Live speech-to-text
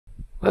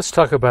Let's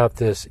talk about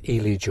this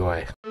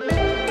Elejoy.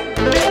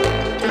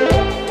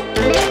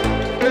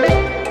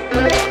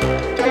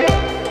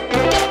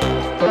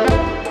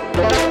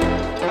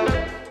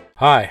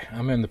 Hi,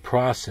 I'm in the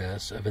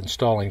process of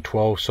installing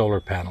 12 solar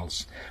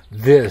panels.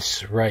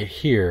 This right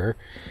here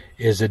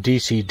is a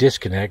DC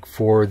disconnect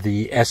for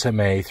the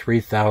SMA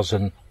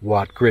 3000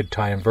 watt grid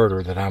tie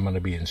inverter that I'm going to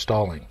be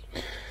installing.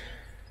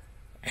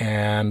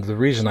 And the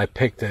reason I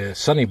picked the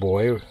Sunny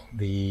Boy,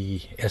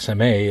 the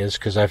SMA, is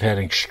because I've had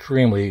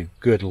extremely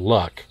good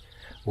luck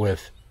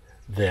with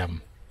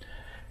them.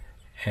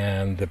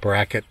 And the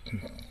bracket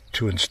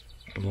to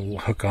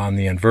hook on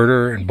the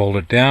inverter and bolt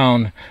it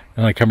down.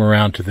 Then I come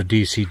around to the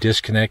DC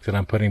disconnect that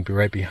I'm putting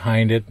right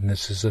behind it. And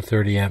this is a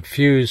 30 amp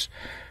fuse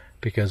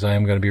because I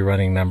am going to be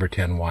running number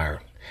 10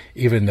 wire,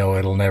 even though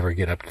it'll never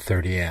get up to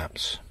 30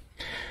 amps.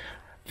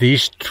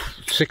 These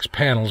 6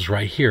 panels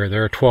right here,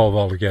 there are 12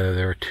 altogether.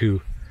 There are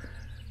two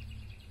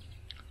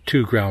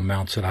ground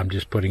mounts that I'm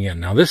just putting in.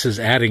 Now this is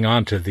adding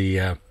on to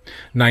the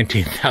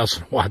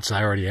 19,000 watts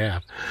I already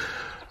have.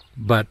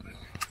 But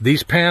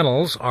these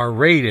panels are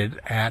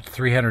rated at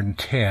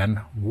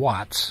 310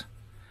 watts,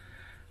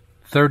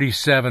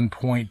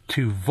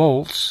 37.2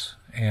 volts,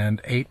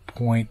 and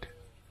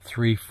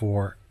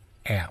 8.34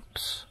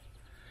 amps.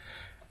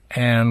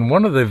 And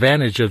one of the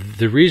advantages of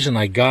the reason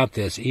I got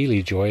this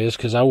Elejoy is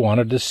because I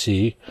wanted to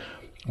see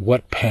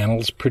what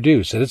panels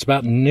produce. And it's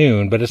about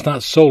noon, but it's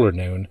not solar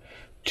noon.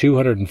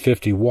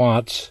 250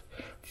 watts,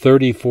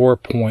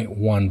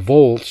 34.1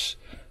 volts,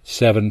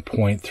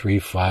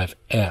 7.35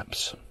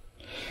 amps.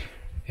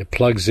 It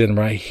plugs in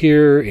right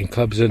here and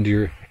plugs into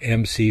your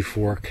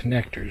MC4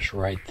 connectors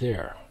right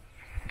there.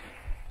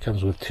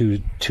 Comes with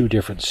two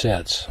different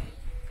sets.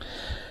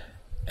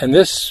 And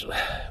this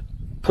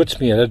puts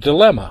me in a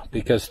dilemma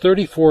because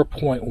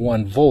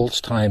 34.1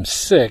 volts times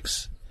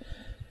 6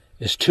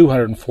 is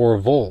 204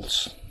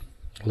 volts.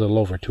 A little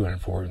over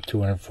 204,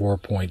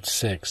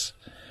 204.6.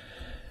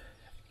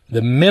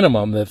 The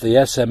minimum that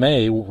the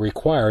SMA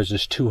requires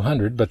is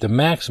 200, but the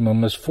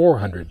maximum is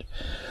 400.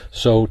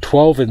 So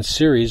 12 in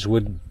series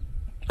would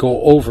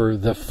go over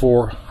the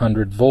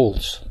 400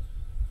 volts.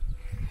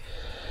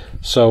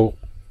 So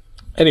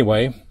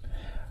anyway,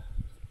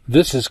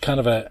 this is kind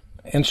of an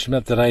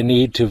instrument that I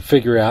need to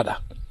figure out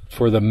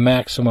for the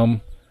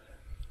maximum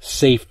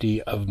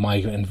safety of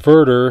my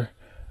inverter.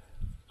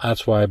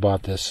 That's why I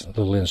bought this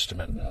little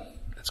instrument.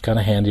 It's kind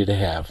of handy to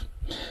have.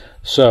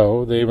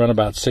 So they run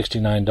about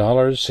 $69,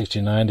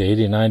 $69 to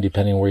 $89,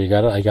 depending where you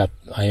got it.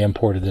 I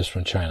imported this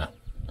from China,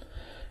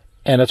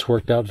 and it's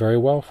worked out very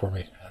well for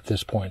me at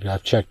this point.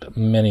 I've checked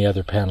many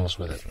other panels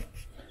with it.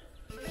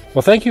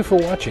 Well, thank you for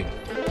watching.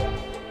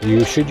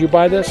 Should you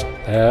buy this?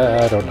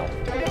 I don't know.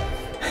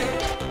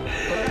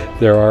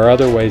 There are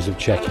other ways of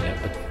checking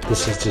it, but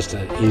this is just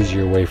an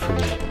easier way for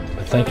me.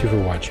 But thank you for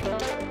watching.